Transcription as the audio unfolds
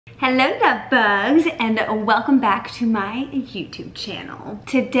Hello love bugs, and welcome back to my YouTube channel.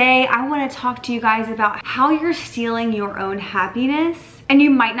 Today I want to talk to you guys about how you're stealing your own happiness and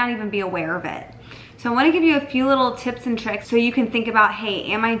you might not even be aware of it. So I want to give you a few little tips and tricks so you can think about, hey,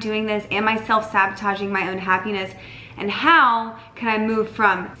 am I doing this? Am I self-sabotaging my own happiness? And how can I move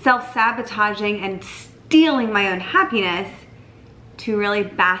from self-sabotaging and stealing my own happiness to really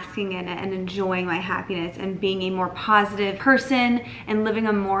basking in it and enjoying my happiness and being a more positive person and living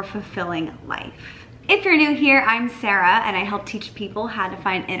a more fulfilling life. If you're new here, I'm Sarah and I help teach people how to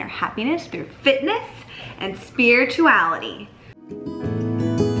find inner happiness through fitness and spirituality.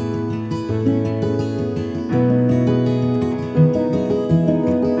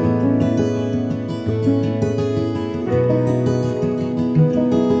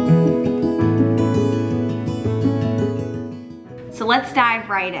 So let's dive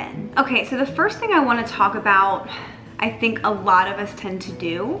right in. Okay, so the first thing I want to talk about, I think a lot of us tend to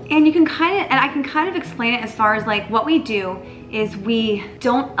do, and I can kind of explain it as far as like what we do is we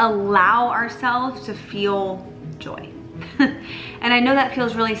don't allow ourselves to feel joy. And I know that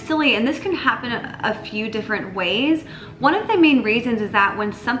feels really silly, and this can happen a few different ways. One of the main reasons is that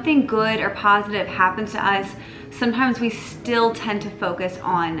when something good or positive happens to us, sometimes we still tend to focus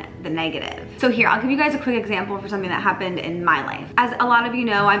on the negative. So here, I'll give you guys a quick example for something that happened in my life. As a lot of you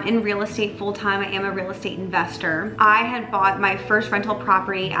know, I'm in real estate full-time. I am a real estate investor. I had bought my first rental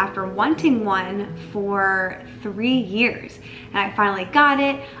property after wanting one for 3 years. And I finally got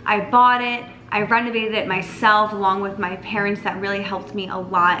it, I bought it, I renovated it myself along with my parents. That really helped me a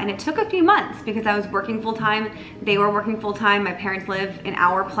lot. And it took a few months because I was working full-time, they were working full-time. My parents live an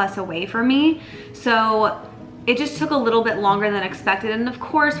hour plus away from me. So it just took a little bit longer than expected. And of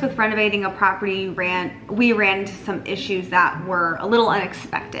course, with renovating a property, we ran into some issues that were a little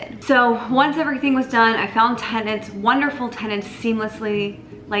unexpected. So once everything was done, I found tenants, wonderful tenants, seamlessly.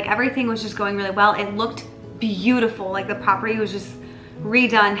 Like everything was just going really well. It looked beautiful. Like the property was just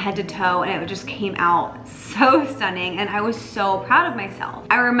redone head to toe, and it just came out so stunning, and I was so proud of myself.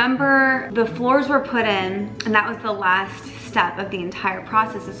 I remember the floors were put in, and that was the last step of the entire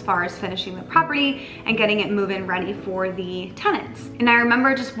process as far as finishing the property and getting it move-in ready for the tenants. And I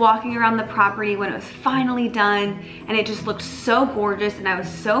remember just walking around the property when it was finally done, and it just looked so gorgeous, and I was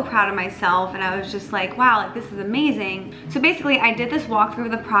so proud of myself, and I was just like, wow, like this is amazing. So basically I did this walkthrough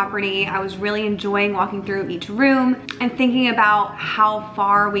of the property. I was really enjoying walking through each room and thinking about how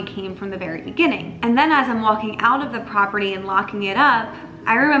far we came from the very beginning. And then as I'm walking out of the property and locking it up,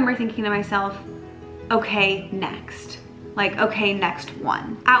 I remember thinking to myself, okay, next. Like, okay, next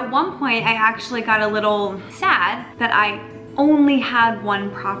one. At one point, I actually got a little sad that I only had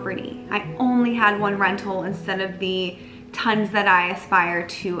one property. I only had one rental instead of the tons that I aspire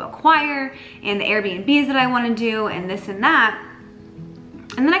to acquire and the Airbnbs that I want to do and this and that.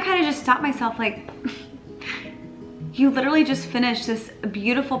 And then I kind of just stopped myself like, you literally just finished this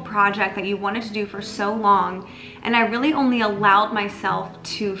beautiful project that you wanted to do for so long, and I really only allowed myself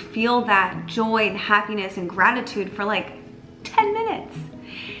to feel that joy and happiness and gratitude for like 10 minutes.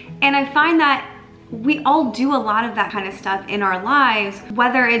 And I find that we all do a lot of that kind of stuff in our lives,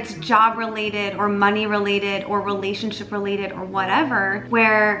 whether it's job related or money related or relationship related or whatever,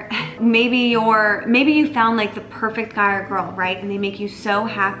 where maybe you found like the perfect guy or girl, right? And they make you so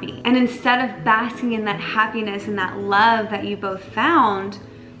happy. And instead of basking in that happiness and that love that you both found,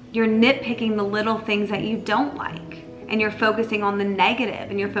 you're nitpicking the little things that you don't like. And you're focusing on the negative,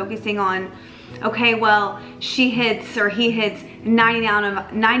 and you're focusing on, okay, well, she hits or he hits 99 out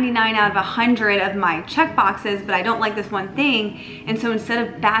of 100 of my check boxes, but I don't like this one thing. And so instead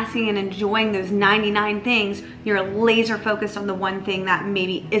of basking and enjoying those 99 things, you're laser focused on the one thing that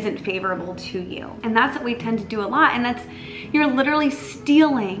maybe isn't favorable to you. And that's what we tend to do a lot. And you're literally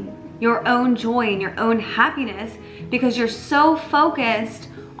stealing your own joy and your own happiness because you're so focused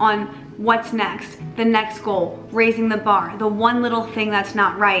on what's next, the next goal, raising the bar, the one little thing that's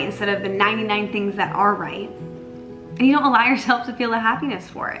not right instead of the 99 things that are right. And you don't allow yourself to feel the happiness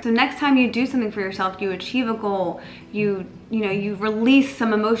for it. So next time you do something for yourself, you achieve a goal, you release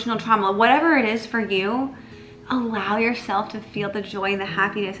some emotional trauma, whatever it is for you, allow yourself to feel the joy and the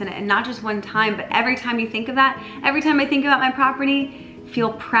happiness in it. And not just one time, but every time you think of that, every time I think about my property,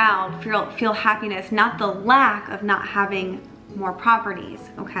 feel proud, feel happiness, not the lack of not having more properties,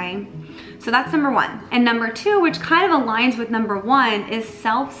 okay? So that's number one. And number two, which kind of aligns with number one, is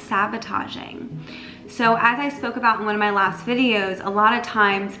self-sabotaging. So as I spoke about in one of my last videos, a lot of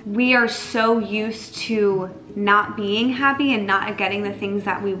times we are so used to not being happy and not getting the things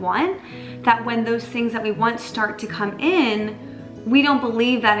that we want, that when those things that we want start to come in, we don't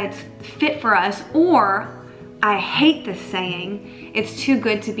believe that it's fit for us, or I hate this saying, it's too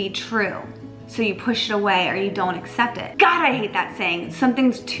good to be true. So you push it away or you don't accept it. God, I hate that saying.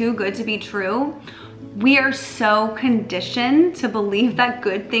 Something's too good to be true. We are so conditioned to believe that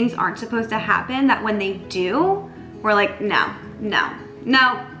good things aren't supposed to happen that when they do, we're like, no,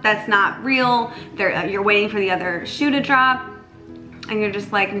 that's not real. You're waiting for the other shoe to drop. And you're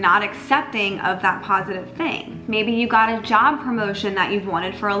just like not accepting of that positive thing. Maybe you got a job promotion that you've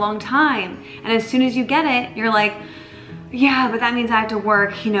wanted for a long time. And as soon as you get it, you're like, yeah, but that means I have to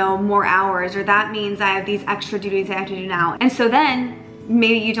work, more hours, or that means I have these extra duties I have to do now. And so then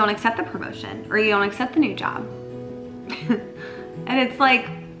maybe you don't accept the promotion or you don't accept the new job. And it's like,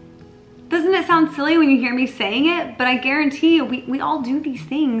 doesn't it sound silly when you hear me saying it? But I guarantee you, we all do these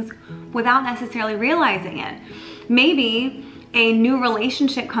things without necessarily realizing it. Maybe a new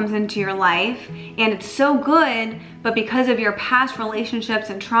relationship comes into your life and it's so good, but because of your past relationships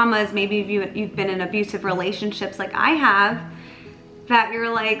and traumas, maybe you've been in abusive relationships like I have, that you're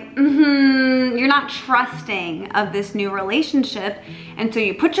like, you're not trusting of this new relationship. And so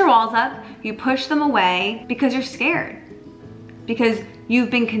you put your walls up, you push them away because you're scared. Because you've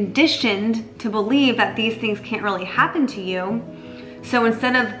been conditioned to believe that these things can't really happen to you. So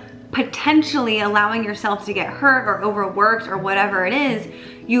instead of potentially allowing yourself to get hurt or overworked or whatever it is,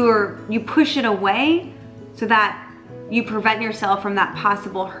 you push it away so that you prevent yourself from that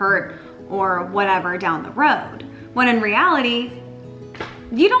possible hurt or whatever down the road. When in reality,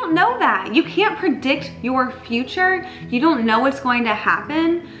 you don't know that. You can't predict your future. You don't know what's going to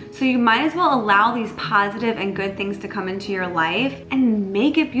happen. So you might as well allow these positive and good things to come into your life and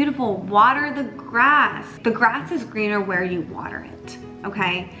make it beautiful. Water the grass. The grass is greener where you water it,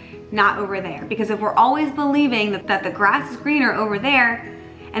 okay? Not over there. Because if we're always believing that the grass is greener over there,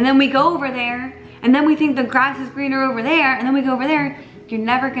 and then we go over there, and then we think the grass is greener over there, and then we go over there, you're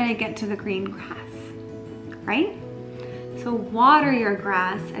never gonna get to the green grass, right? So water your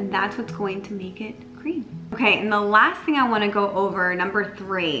grass, and that's what's going to make it green. Okay, and the last thing I wanna go over, number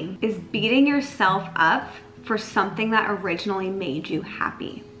 3, is beating yourself up for something that originally made you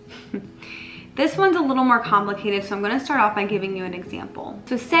happy. This one's a little more complicated, so I'm gonna start off by giving you an example.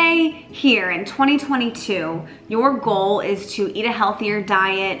 So say here in 2022, your goal is to eat a healthier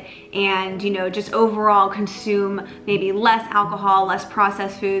diet and, just overall consume maybe less alcohol, less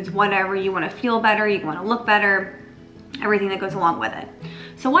processed foods, whatever. You wanna feel better, you wanna look better, everything that goes along with it.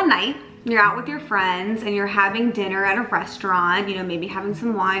 So one night, you're out with your friends and you're having dinner at a restaurant, maybe having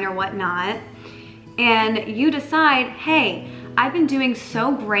some wine or whatnot, and you decide, hey, I've been doing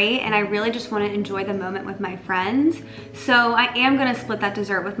so great and I really just want to enjoy the moment with my friends. So I am going to split that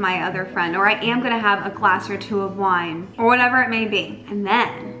dessert with my other friend, or I am going to have a glass or 2 of wine, or whatever it may be. And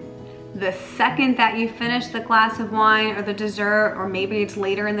then the second that you finish the glass of wine or the dessert, or maybe it's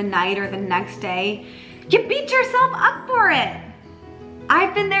later in the night or the next day, you beat yourself up for it.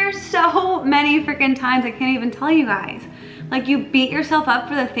 I've been there so many freaking times, I can't even tell you guys. Like, you beat yourself up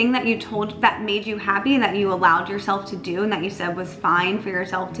for the thing that that made you happy, that you allowed yourself to do, and that you said was fine for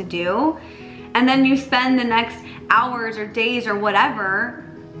yourself to do. And then you spend the next hours or days or whatever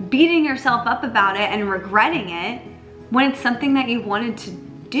beating yourself up about it and regretting it when it's something that you wanted to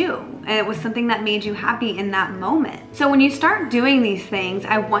do. And it was something that made you happy in that moment. So when you start doing these things,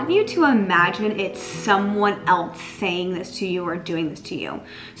 I want you to imagine it's someone else saying this to you or doing this to you.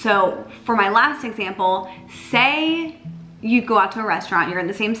 So for my last example, say you go out to a restaurant, you're in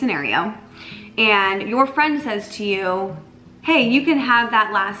the same scenario, and your friend says to you, hey, you can have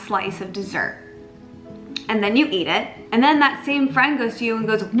that last slice of dessert. And then you eat it, and then that same friend goes to you and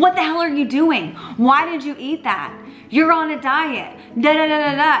goes, what the hell are you doing? Why did you eat that? You're on a diet, da da da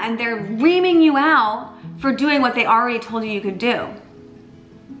da da, and they're reaming you out for doing what they already told you could do.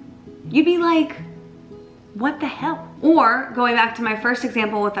 You'd be like, what the hell? Or going back to my first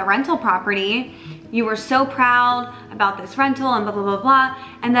example with the rental property, you were so proud about this rental and blah, blah, blah, blah.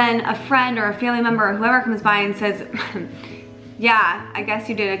 And then a friend or a family member or whoever comes by and says, yeah, I guess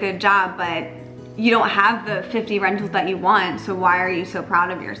you did a good job, but you don't have the 50 rentals that you want, so why are you so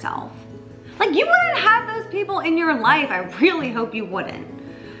proud of yourself? Like, you wouldn't have those people in your life. I really hope you wouldn't.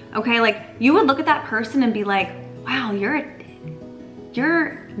 Okay, like, you would look at that person and be like, wow,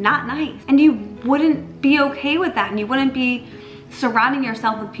 you're not nice. And you wouldn't be okay with that, and you wouldn't be surrounding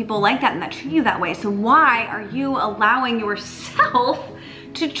yourself with people like that and that treat you that way. So why are you allowing yourself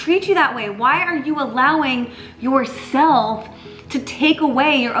to treat you that way? Why are you allowing yourself to take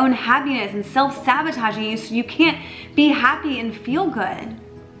away your own happiness and self-sabotaging you so you can't be happy and feel good?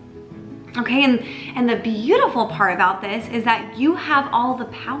 Okay, and the beautiful part about this is that you have all the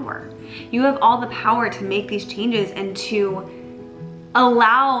power. You have all the power to make these changes and to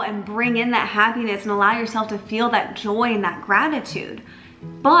allow and bring in that happiness and allow yourself to feel that joy and that gratitude.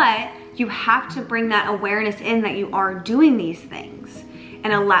 But you have to bring that awareness in that you are doing these things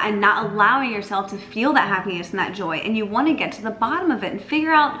and not allowing yourself to feel that happiness and that joy. And you want to get to the bottom of it and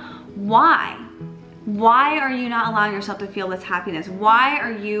figure out why. Why are you not allowing yourself to feel this happiness? Why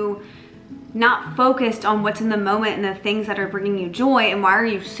are you not focused on what's in the moment and the things that are bringing you joy? And why are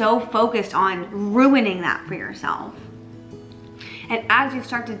you so focused on ruining that for yourself? And as you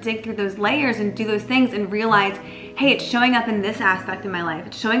start to dig through those layers and do those things and realize, hey, it's showing up in this aspect of my life,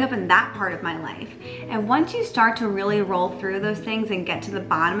 it's showing up in that part of my life. And once you start to really roll through those things and get to the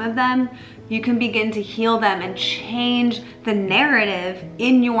bottom of them, you can begin to heal them and change the narrative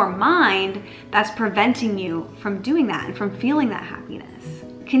in your mind that's preventing you from doing that and from feeling that happiness.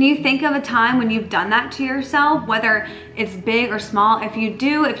 Can you think of a time when you've done that to yourself, whether it's big or small? If you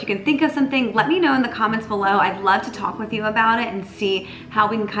do, if you can think of something, let me know in the comments below. I'd love to talk with you about it and see how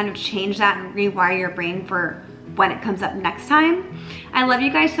we can kind of change that and rewire your brain for when it comes up next time. I love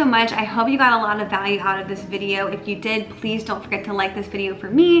you guys so much. I hope you got a lot of value out of this video. If you did, please don't forget to like this video for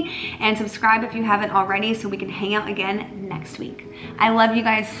me and subscribe if you haven't already so we can hang out again next week. I love you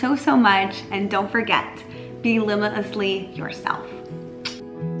guys so, so much, and don't forget, be limitlessly yourself.